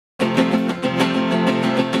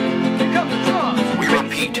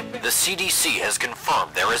CDC has confirmed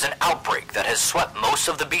there is an outbreak that has swept most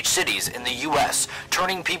of the beach cities in the U.S.,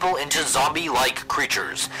 turning people into zombie-like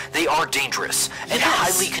creatures. They are dangerous and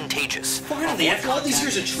highly contagious. Finally, after all these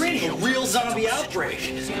years of training, a real zombie outbreak.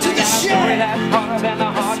 To the shed! I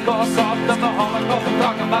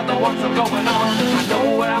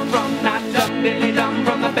know where I'm from, not dumb, Billy Dumb,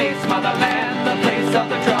 from the base motherland, the place of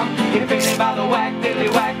the drum. Invaded by the whack, dilly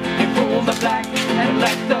whack, and ruled the black, and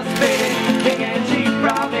left us faded. King and chief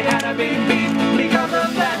probably had a big beat. Because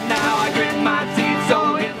of that, now I grit my teeth.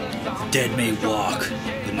 So here's the song. Dead may walk,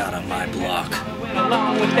 but not on my block. Went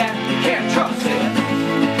along with that, you can't trust it.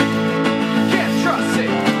 Can't trust it.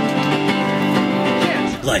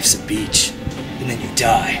 Can't Life's a beach, and then you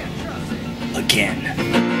die. Again.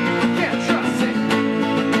 Can't trust it.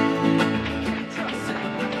 Can't trust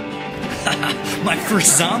it. My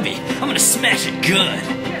first zombie. I'm gonna smash it good.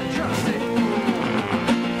 Can't trust it.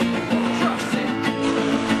 Trust it.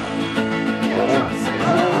 Can't trust it.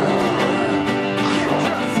 Can't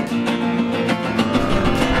trust it.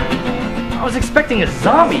 I was expecting a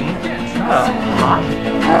zombie.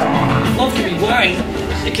 Love can be blind.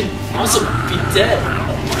 It can also be dead.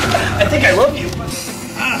 I think I love you.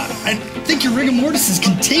 I think your rigor mortis is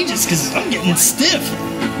contagious because I'm getting stiff.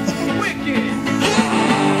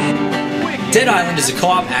 Dead Island is a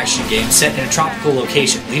co-op action game set in a tropical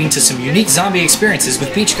location, leading to some unique zombie experiences with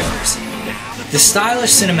beachgoers. The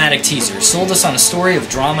stylish cinematic teaser sold us on a story of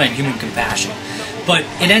drama and human compassion, but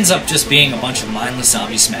it ends up just being a bunch of mindless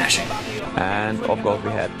zombie smashing. And of course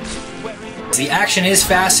we had. The action is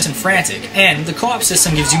fast and frantic, and the co-op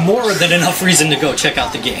system gives you more than enough reason to go check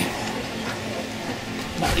out the game.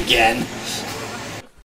 Not again.